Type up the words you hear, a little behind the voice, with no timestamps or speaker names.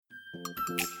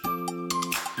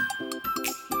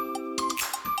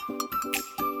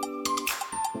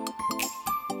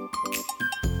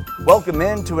Welcome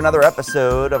in to another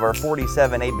episode of our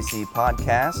 47 ABC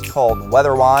podcast called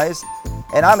Weatherwise.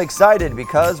 And I'm excited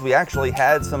because we actually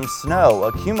had some snow,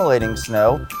 accumulating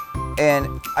snow.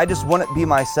 And I just wouldn't be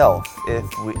myself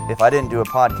if I didn't do a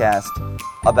podcast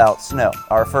about snow.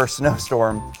 Our first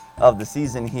snowstorm of the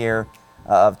season here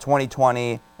of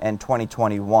 2020 and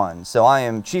 2021. So I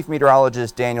am Chief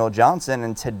Meteorologist Daniel Johnson,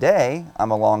 and today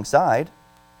I'm alongside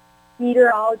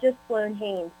Meteorologist Sloan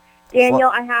Haynes. Daniel,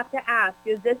 I have to ask,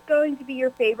 is this going to be your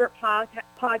favorite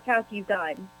podcast you've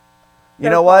done? You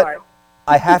know what?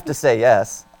 I have to say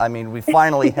yes. I mean, we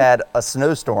finally had a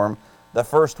snowstorm, the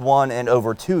first one in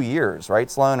over 2 years,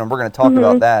 right, Sloan? And we're going to talk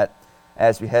about that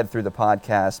as we head through the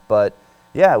podcast. But,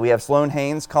 yeah, we have Sloan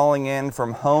Haynes calling in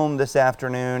from home this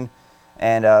afternoon,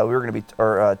 and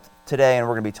today, and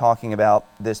we're going to be talking about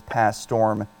this past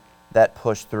storm that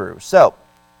pushed through. So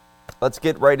let's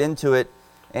get right into it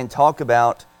and talk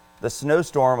about the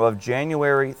snowstorm of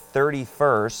January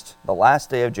 31st, the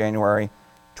last day of January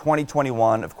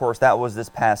 2021. Of course, that was this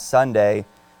past Sunday,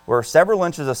 where several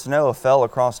inches of snow fell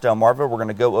across Delmarva. We're going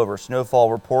to go over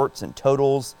snowfall reports and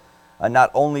totals,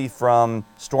 not only from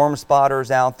storm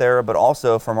spotters out there, but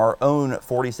also from our own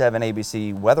 47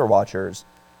 ABC weather watchers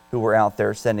who were out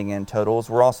there sending in totals.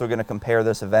 We're also going to compare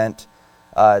this event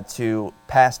to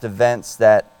past events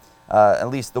that at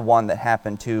least the one that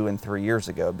happened 2 and 3 years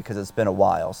ago, because it's been a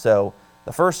while. So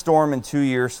the first storm in 2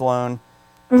 years, Sloan,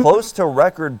 close to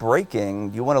record breaking.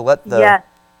 Do you want to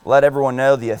let everyone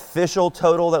know the official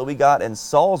total that we got in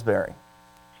Salisbury?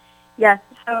 Yes.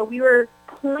 So we were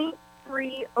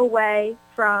 0.3 away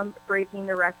from breaking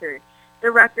the record.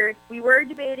 We were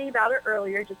debating about it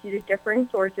earlier just due to differing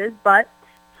sources, but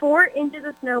 4 inches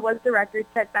of snow was the record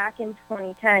set back in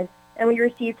 2010. And we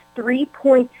received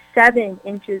 3.7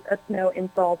 inches of snow in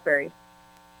Salisbury.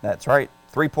 That's right,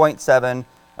 3.7.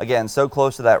 Again, so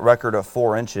close to that record of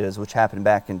 4 inches, which happened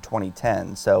back in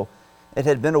 2010. So it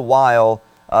had been a while,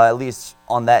 at least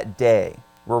on that day,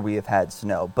 where we have had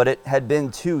snow. But it had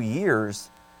been 2 years,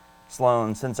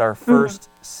 Sloan, since our first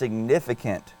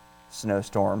significant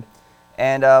snowstorm.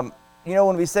 And,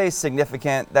 when we say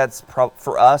significant, that's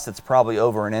for us, it's probably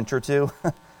over an inch or two.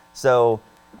 So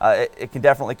it can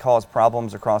definitely cause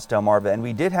problems across Delmarva. And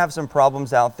we did have some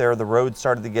problems out there. The road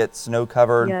started to get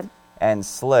snow-covered and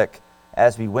slick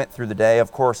as we went through the day.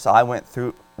 Of course, I went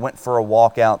for a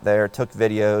walk out there, took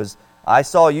videos. I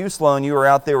saw you, Sloan. You were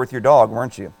out there with your dog,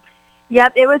 weren't you?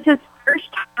 Yep, it was his first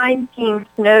time seeing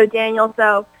snow, Daniel,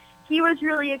 so he was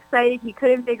really excited. He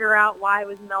couldn't figure out why it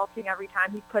was melting every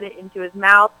time he put it into his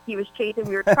mouth. He was chasing.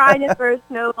 We were trying to throw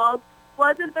snowballs.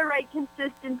 Wasn't the right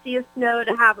consistency of snow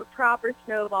to have a proper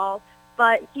snowball,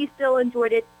 but he still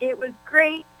enjoyed it. It was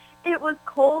great. It was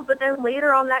cold, but then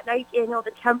later on that night, Daniel,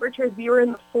 the temperatures, we were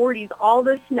in the 40s. All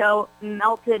the snow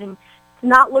melted, and it's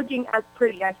not looking as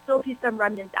pretty. I still see some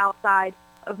remnants outside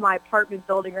of my apartment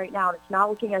building right now, and it's not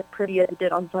looking as pretty as it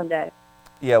did on Sunday.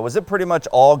 Yeah, was it pretty much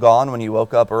all gone when you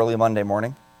woke up early Monday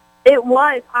morning? It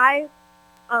was.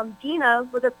 Gina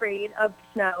was afraid of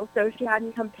snow, so she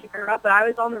hadn't come pick her up, but I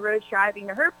was on the road driving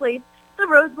to her place. The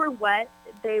roads were wet.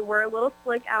 They were a little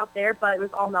slick out there, but it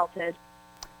was all melted.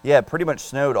 Yeah, it pretty much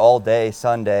snowed all day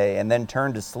Sunday and then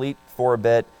turned to sleet for a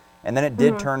bit, and then it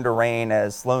did turn to rain.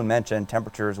 As Sloan mentioned,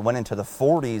 temperatures went into the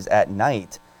 40s at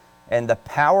night, and the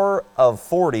power of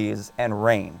 40s and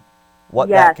rain, what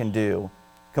that can do,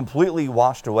 completely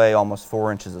washed away almost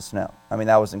 4 inches of snow. I mean,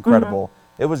 that was incredible.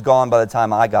 It was gone by the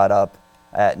time I got up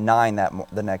at 9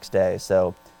 the next day,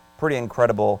 so pretty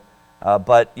incredible.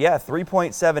 But yeah,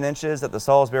 3.7 inches at the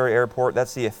Salisbury Airport.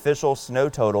 That's the official snow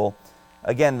total.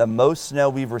 Again, the most snow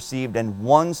we've received in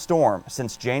one storm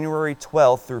since January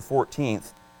 12th through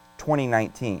 14th,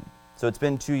 2019. So it's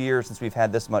been 2 years since we've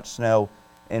had this much snow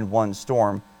in one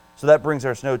storm. So that brings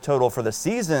our snow total for the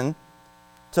season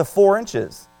to 4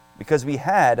 inches, because we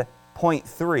had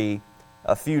 0.3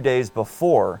 a few days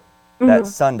before that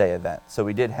Sunday event. So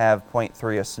we did have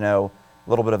 0.3 of snow, a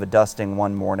little bit of a dusting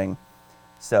one morning.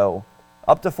 So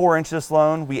up to 4 inches,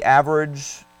 Sloan. We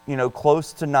average,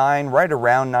 close to 9, right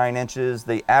around 9 inches.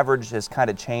 The average has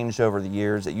kind of changed over the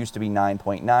years. It used to be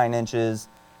 9.9 inches,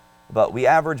 but we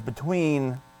average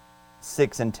between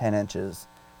 6 and 10 inches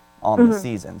on the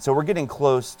season. So we're getting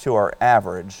close to our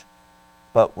average,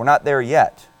 but we're not there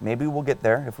yet. Maybe we'll get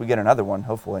there if we get another one,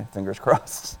 hopefully. Fingers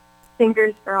crossed.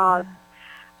 Fingers crossed.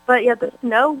 But yeah, the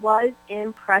snow was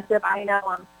impressive. I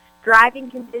know driving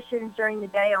conditions during the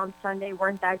day on Sunday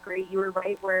weren't that great. You were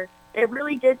right, where it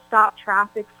really did stop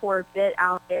traffic for a bit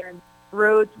out there. And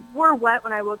roads were wet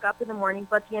when I woke up in the morning,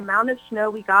 but the amount of snow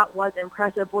we got was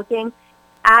impressive. Looking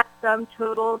at some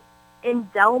totals, in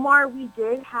Delmar, we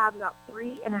did have about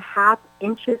 3.5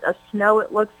 inches of snow,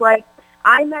 it looks like.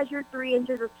 I measured 3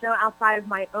 inches of snow outside of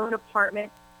my own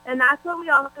apartment, and that's what we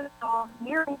also saw,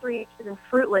 nearing 3 inches in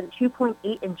Fruitland,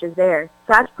 2.8 inches there.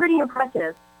 So that's pretty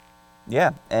impressive.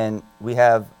 Yeah, and we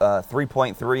have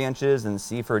 3.3 inches in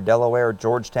Seaford, Delaware.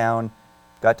 Georgetown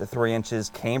got to 3 inches.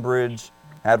 Cambridge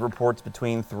had reports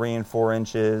between 3 and 4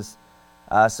 inches.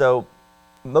 So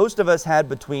most of us had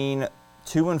between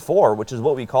 2 and 4, which is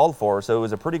what we called for. So it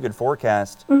was a pretty good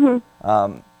forecast.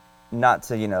 Not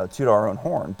to, toot our own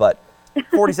horn, but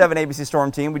 47 ABC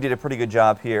Storm Team, we did a pretty good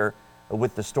job here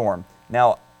with the storm.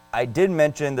 Now, I did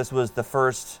mention this was the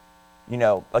first,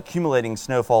 accumulating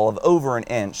snowfall of over an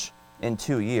inch in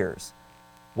 2 years.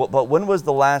 But when was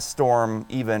the last storm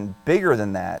even bigger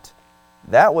than that?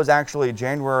 That was actually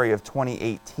January of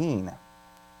 2018.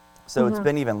 So it's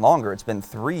been even longer. It's been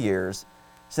 3 years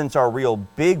since our real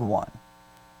big one.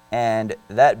 And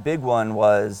that big one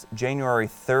was January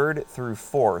 3rd through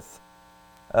 4th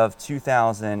of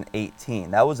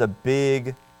 2018. That was a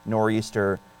big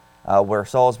nor'easter where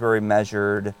Salisbury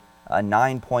measured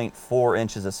 9.4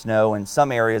 inches of snow, and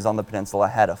some areas on the peninsula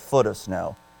had a foot of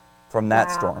snow from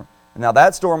that storm. Now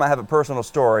that storm, I have a personal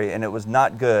story, and it was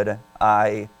not good.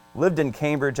 I lived in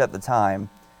Cambridge at the time,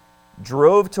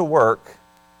 drove to work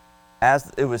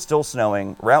as it was still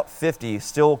snowing, Route 50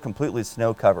 still completely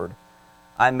snow covered.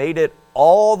 I made it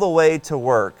all the way to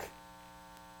work.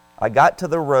 I got to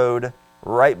the road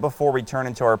right before we turned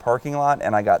into our parking lot,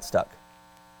 and I got stuck.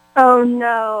 Oh,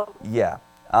 no. Yeah.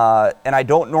 And I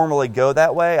don't normally go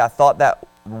that way. I thought that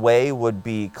way would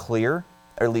be clear,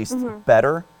 or at least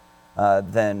better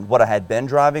than what I had been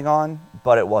driving on,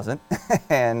 but it wasn't.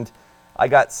 And I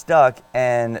got stuck,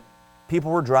 and people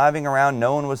were driving around.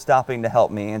 No one was stopping to help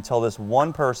me until this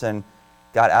one person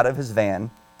got out of his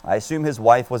van. I assume his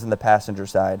wife was in the passenger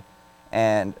side,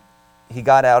 and he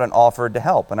got out and offered to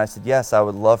help. And I said, yes, I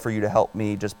would love for you to help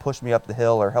me, just push me up the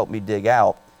hill or help me dig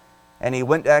out. And he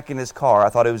went back in his car. I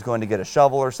thought he was going to get a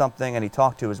shovel or something, and he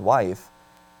talked to his wife.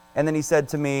 And then he said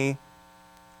to me,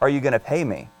 are you going to pay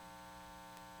me?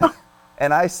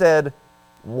 And I said,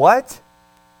 what?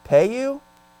 Pay you?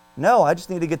 No, I just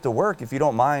need to get to work. If you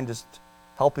don't mind just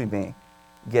helping me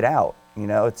get out.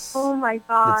 Oh my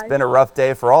God. It's been a rough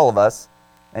day for all of us.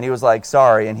 And he was like,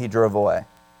 sorry, and he drove away.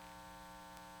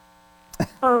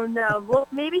 Oh, no. Well,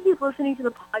 maybe he's listening to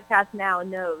the podcast now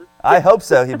and knows. I hope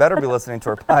so. He better be listening to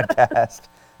our podcast.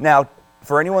 Now,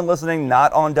 for anyone listening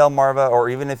not on Delmarva, or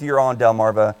even if you're on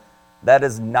Delmarva, that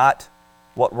is not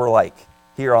what we're like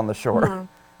here on the shore.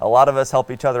 A lot of us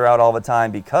help each other out all the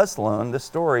time because, Sloan, this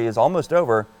story is almost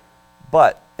over,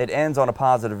 but it ends on a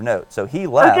positive note. So he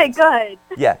left. Okay, good.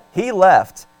 Yeah, he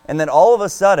left. And then all of a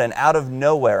sudden, out of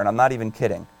nowhere, and I'm not even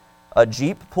kidding, a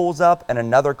Jeep pulls up and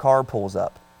another car pulls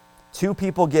up. 2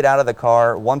 people get out of the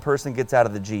car, 1 person gets out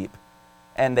of the Jeep,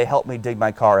 and they help me dig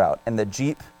my car out. And the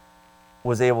Jeep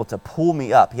was able to pull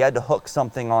me up. He had to hook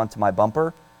something onto my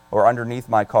bumper or underneath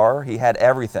my car. He had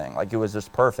everything. Like, it was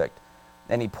just perfect.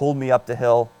 And he pulled me up the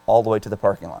hill all the way to the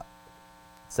parking lot.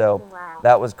 So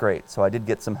that was great. So I did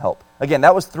get some help. Again,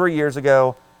 that was 3 years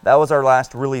ago. That was our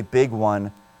last really big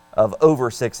one of over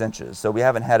 6 inches. So we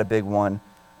haven't had a big one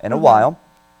in a while.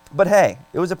 But hey,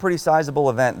 it was a pretty sizable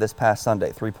event this past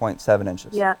Sunday, 3.7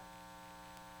 inches. Yeah.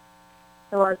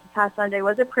 It was. This past Sunday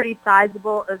was a pretty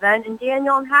sizable event. And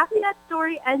Daniel, I'm happy that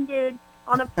story ended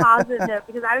on a positive note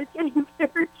because I was getting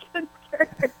very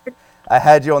concerned. I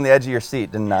had you on the edge of your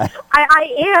seat, didn't I?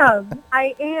 I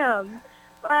am.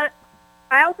 But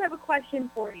I also have a question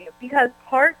for you because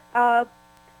parts of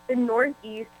the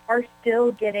Northeast are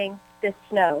still getting this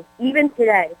snow, even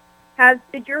today.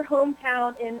 Did your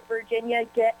hometown in Virginia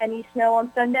get any snow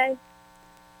on Sunday?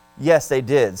 Yes, they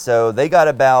did. So they got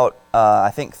about, I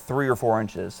think, 3 or 4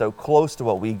 inches, so close to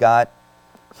what we got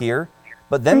here.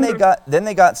 But then they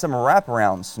got some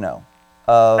wraparound snow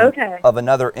of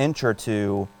another inch or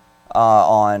two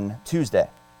on Tuesday.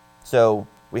 So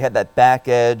we had that back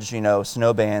edge,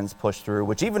 snow bands push through,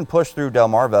 which even pushed through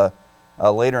Delmarva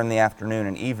later in the afternoon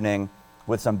and evening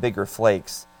with some bigger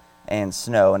flakes and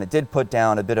snow. And it did put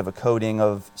down a bit of a coating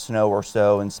of snow or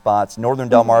so in spots. Northern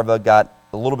Delmarva got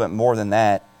a little bit more than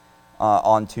that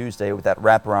on Tuesday with that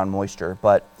wraparound moisture.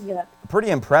 But a pretty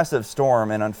impressive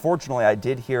storm. And unfortunately, I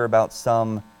did hear about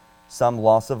some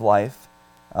loss of life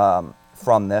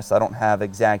from this. I don't have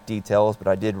exact details, but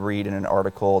I did read in an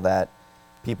article that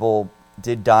people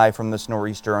did die from this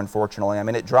nor'easter, unfortunately. I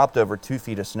mean, it dropped over 2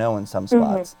 feet of snow in some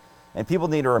spots. And people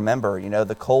need to remember,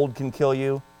 the cold can kill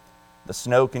you. The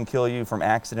snow can kill you from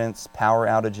accidents, power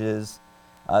outages.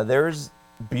 There's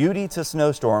beauty to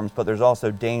snowstorms, but there's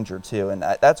also danger too. And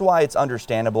that's why it's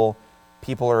understandable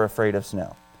people are afraid of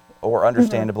snow, or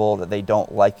understandable that they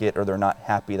don't like it or they're not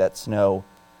happy that snow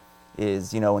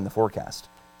is, in the forecast.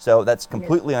 So that's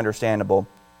completely understandable.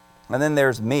 And then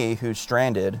there's me, who's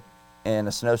stranded in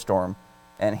a snowstorm,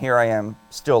 and here I am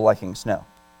still liking snow,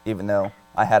 even though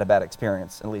I had a bad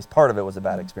experience. At least part of it was a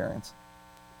bad experience.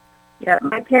 Yeah,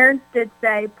 my parents did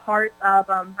say parts of,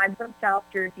 I'm from South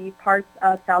Jersey, parts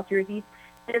of South Jersey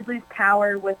did lose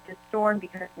power with the storm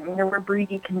because there were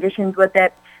breezy conditions with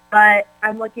it. But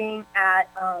I'm looking at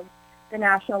the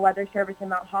National Weather Service in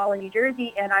Mount Holly, New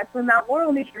Jersey, and I'm from Mount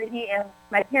Laurel, New Jersey, and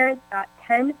my parents got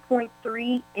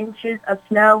 10.3 inches of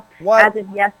snow as of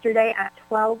yesterday at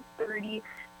 12:30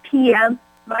 p.m.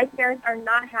 My parents are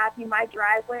not happy. My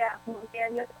driveway at home,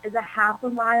 Daniel, is a half a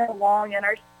mile long, and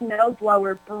our snow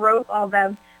blower broke all of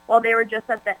them while they were just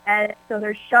at the end, so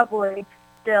they're shoveling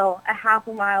still a half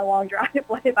a mile long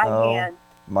driveway by hand.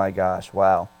 Oh, my gosh,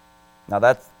 wow. Now,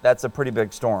 that's a pretty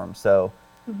big storm, so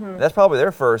that's probably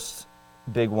their first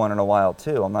big one in a while,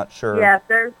 too. I'm not sure. Yeah,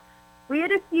 we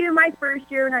had a few my first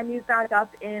year when I moved back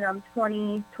up in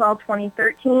 2012,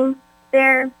 2013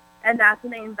 there. And that's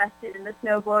when they invested in the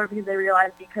snowblower because they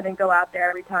realized you couldn't go out there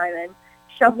every time and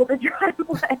shovel the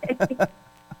driveway.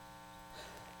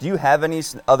 Do you have any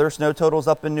other snow totals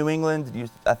up in New England?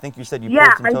 I think you said you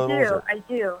pulled some totals. Yeah, I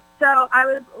do. So I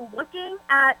was looking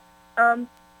at,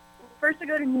 first to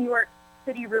go to New York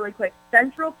City really quick.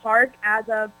 Central Park, as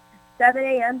of 7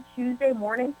 a.m. Tuesday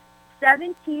morning,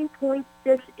 17.6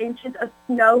 inches of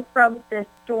snow from this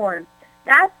storm.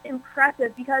 That's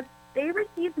impressive because they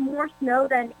received more snow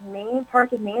than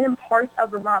parts of Maine and parts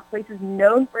of Vermont, places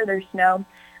known for their snow.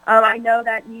 I know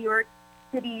that New York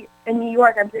City, in New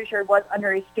York, I'm pretty sure was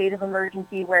under a state of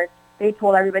emergency where they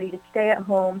told everybody to stay at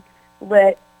home,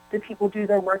 let the people do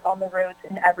their work on the roads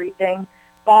and everything.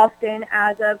 Boston,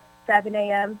 as of 7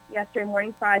 a.m. yesterday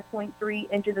morning,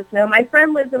 5.3 inches of snow. My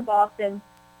friend lives in Boston,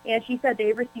 and she said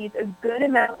they received a good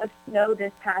amount of snow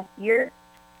this past year.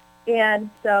 And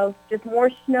so just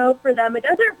more snow for them. It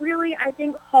doesn't really, I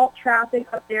think, halt traffic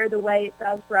up there the way it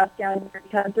does for us down here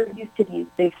because they're used to these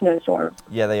big snowstorms.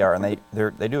 Yeah, they are. And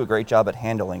they do a great job at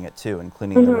handling it, too, and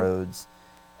cleaning the roads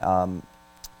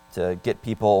to get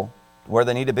people where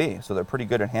they need to be. So they're pretty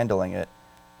good at handling it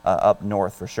up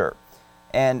north for sure.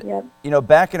 And,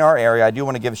 back in our area, I do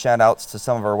want to give shout-outs to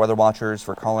some of our weather watchers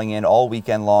for calling in all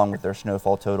weekend long with their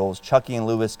snowfall totals. Chucky and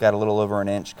Lewis got a little over an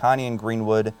inch. Connie and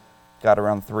Greenwood got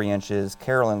around 3 inches.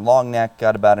 Carolyn Longneck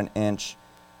got about an inch.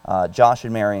 Josh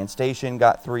and Marion Station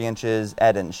got 3 inches.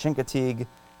 Ed and Chincoteague,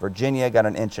 Virginia, got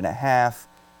 1.5 inches.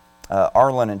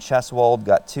 Arlen and Cheswold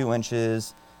got 2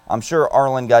 inches. I'm sure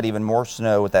Arlen got even more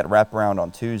snow with that wraparound on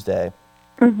Tuesday,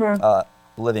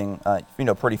 living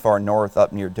pretty far north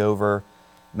up near Dover.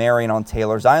 Marion on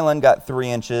Taylor's Island got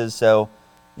 3 inches. So,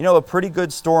 a pretty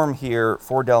good storm here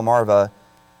for Delmarva,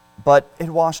 but it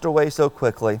washed away so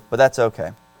quickly, but that's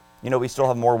okay. We still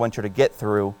have more winter to get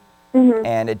through.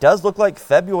 And it does look like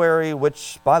February,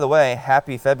 which, by the way,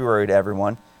 happy February to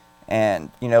everyone.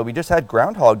 And, we just had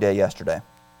Groundhog Day yesterday.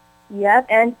 Yep,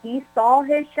 and he saw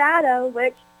his shadow,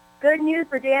 which, good news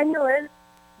for Daniel is,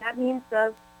 that means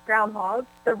the groundhog,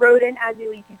 the rodent, as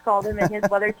Ulysses called him in his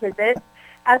weather tidbit,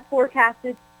 has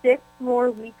forecasted 6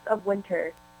 more weeks of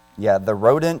winter. Yeah, the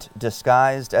rodent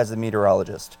disguised as a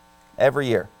meteorologist every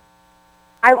year.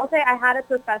 I will say I had a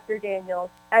professor,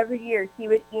 Daniel, every year. He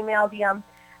would email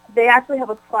they actually have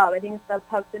a club. I think it's the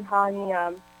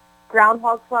Punxsutawney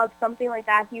Groundhog Club, something like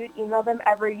that. He would email them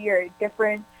every year,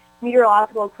 different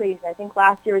meteorological equations. I think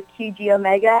last year was QG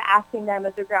Omega, asking them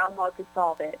if the groundhog could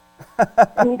solve it.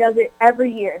 And he does it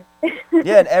every year.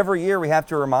 Yeah, and every year we have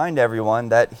to remind everyone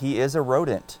that he is a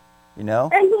rodent,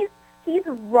 And he's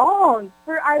wrong.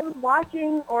 I was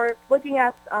watching or looking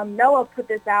at NOAA put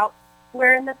this out,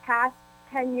 where in the past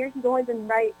 10 years, he's only been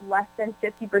right less than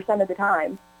 50% of the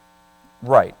time.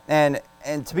 Right. And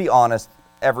to be honest,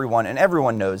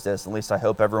 everyone knows this, at least I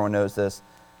hope everyone knows this,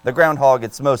 the groundhog,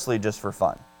 it's mostly just for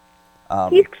fun.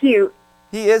 He's cute.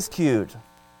 He is cute.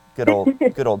 Good old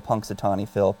Punxsutawney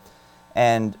Phil.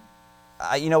 And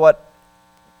you know what?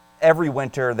 Every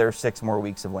winter, there's 6 more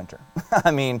weeks of winter.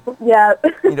 I mean, yeah.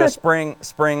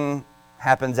 Spring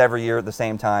happens every year at the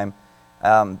same time.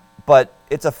 But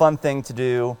it's a fun thing to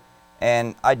do.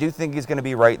 And I do think he's going to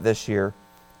be right this year.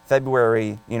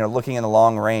 February, looking in the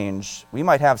long range, we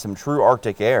might have some true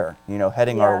Arctic air,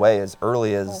 heading our way as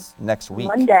early as next week.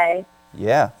 Monday.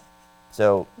 Yeah.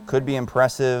 So could be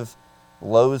impressive.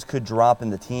 Lows could drop in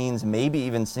the teens, maybe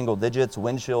even single digits.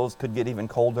 Wind chills could get even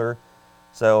colder.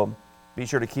 So be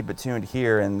sure to keep it tuned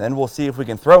here, and then we'll see if we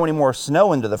can throw any more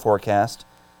snow into the forecast,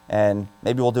 and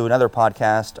maybe we'll do another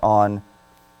podcast on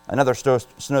another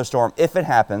snowstorm if it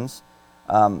happens.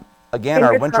 Again,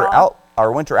 our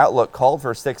winter outlook called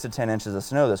for 6 to 10 inches of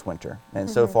snow this winter, and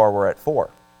so far we're at 4.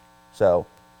 So,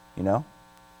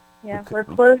 yeah, we're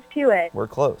close to it. We're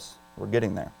close. We're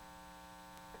getting there.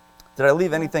 Did I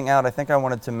leave anything out? I think I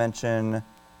wanted to mention.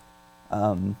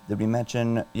 Did we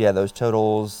mention? Yeah, those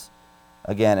totals.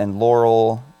 Again, in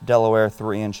Laurel, Delaware,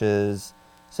 3 inches.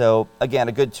 So again,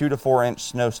 a good 2 to 4 inch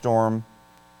snowstorm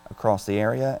across the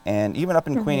area, and even up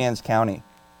in Queen Anne's County,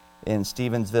 in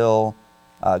Stevensville,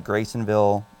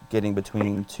 Graysonville, getting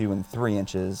between 2 and 3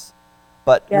 inches.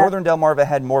 But northern Delmarva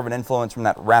had more of an influence from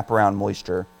that wraparound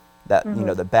moisture, that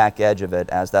the back edge of it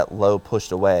as that low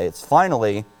pushed away. It's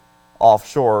finally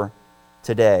offshore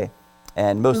today,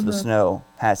 and most of the snow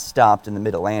has stopped in the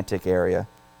mid-Atlantic area.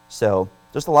 So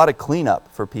just a lot of cleanup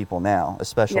for people now,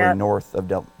 especially north of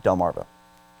Delmarva.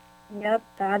 Yep,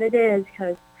 that it is,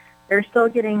 because they're still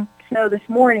getting snow this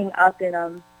morning up in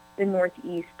the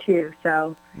northeast too.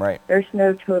 So their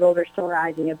snow totals are still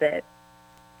rising a bit.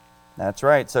 That's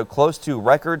right. So close to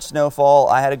record snowfall.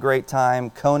 I had a great time.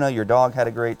 Kona, your dog, had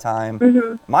a great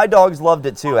time. My dogs loved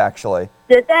it too, actually.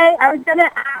 Did they? I was going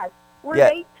to ask. Were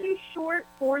they too short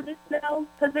for the snow?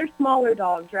 Because they're smaller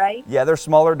dogs, right? Yeah, they're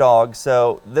smaller dogs.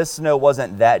 So this snow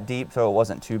wasn't that deep, so it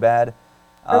wasn't too bad.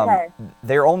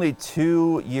 They're only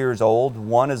 2 years old.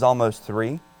 One is almost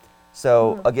 3.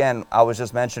 So again, I was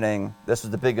just mentioning this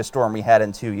was the biggest storm we had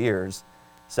in 2 years.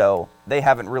 So they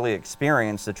haven't really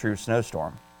experienced a true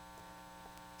snowstorm.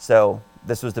 So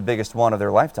this was the biggest one of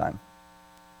their lifetime.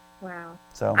 Wow.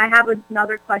 So I have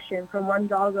another question from one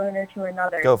dog owner to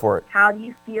another. Go for it. How do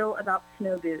you feel about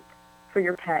snow boots for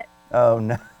your pet? Oh,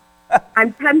 no.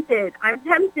 I'm tempted.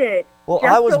 Well,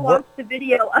 just I was to watch the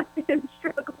video of him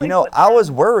struggling. I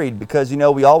was worried because,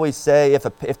 we always say if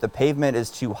the pavement is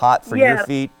too hot for your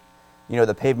feet,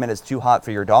 the pavement is too hot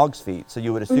for your dog's feet. So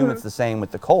you would assume it's the same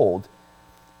with the cold.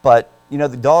 But, the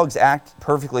dogs act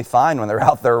perfectly fine when they're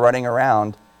out there running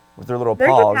around with their little paws.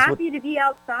 They're just happy to be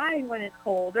outside when it's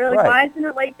cold. They're like, why isn't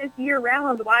it like this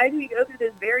year-round? Why do we go through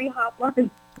this very hot month?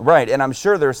 Right, and I'm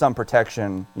sure there's some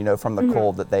protection, from the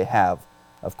cold that they have,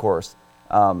 of course.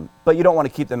 But you don't want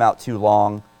to keep them out too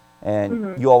long,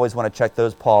 and you always want to check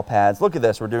those paw pads. Look at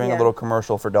this. We're doing a little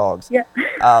commercial for dogs. Yeah.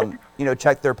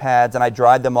 Check their pads, and I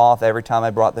dried them off every time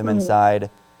I brought them inside.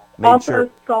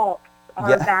 Also, salts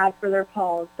are bad for their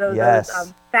paws. So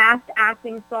those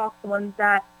fast-acting salts, the ones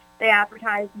that they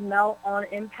advertise melt on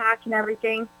impact and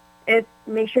everything,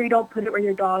 make sure you don't put it where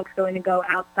your dog's going to go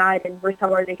outside and where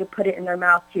somewhere they could put it in their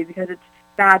mouth too, because it's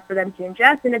bad for them to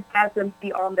ingest and it's bad for them to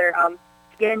be on their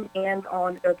skin and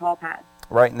on their paw pads.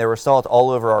 Right, and there was salt all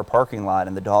over our parking lot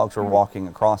and the dogs were walking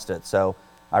across it. So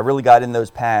I really got in those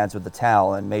pads with the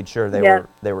towel and made sure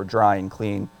they were dry and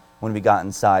clean when we got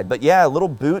inside. But yeah, little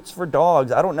boots for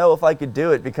dogs. I don't know if I could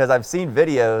do it because I've seen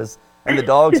videos and the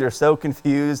dogs are so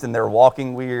confused and they're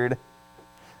walking weird.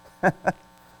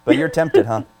 But you're tempted,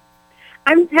 huh?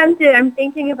 I'm tempted. I'm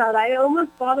thinking about it. I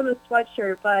almost bought him a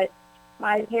sweatshirt, but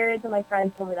my parents and my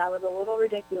friends told me that was a little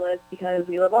ridiculous because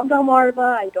we live on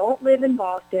Delmarva. I don't live in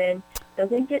Boston.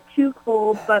 Doesn't get too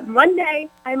cold. But Monday,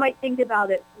 I might think about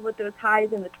it with those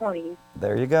highs in the 20s.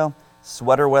 There you go.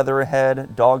 Sweater weather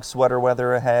ahead, dog sweater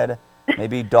weather ahead,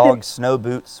 maybe dog snow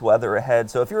boots weather ahead.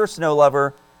 So if you're a snow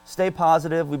lover, stay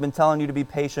positive. We've been telling you to be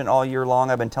patient all year long.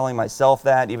 I've been telling myself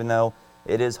that, even though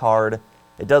it is hard.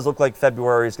 It does look like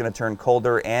February is going to turn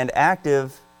colder and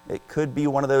active. It could be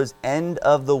one of those end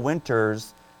of the winter,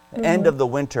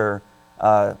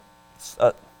 what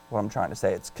I'm trying to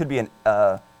say. It could be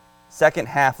a second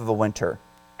half of a winter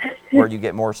where you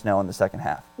get more snow in the second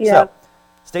half. Yeah. So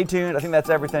stay tuned. I think that's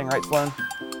everything, right, Sloan?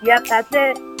 Yep, that's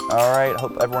it. All right.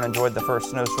 Hope everyone enjoyed the first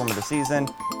snowstorm of the season.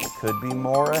 It could be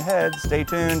more ahead. Stay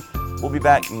tuned. We'll be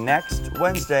back next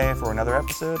Wednesday for another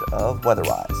episode of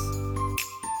Weatherwise.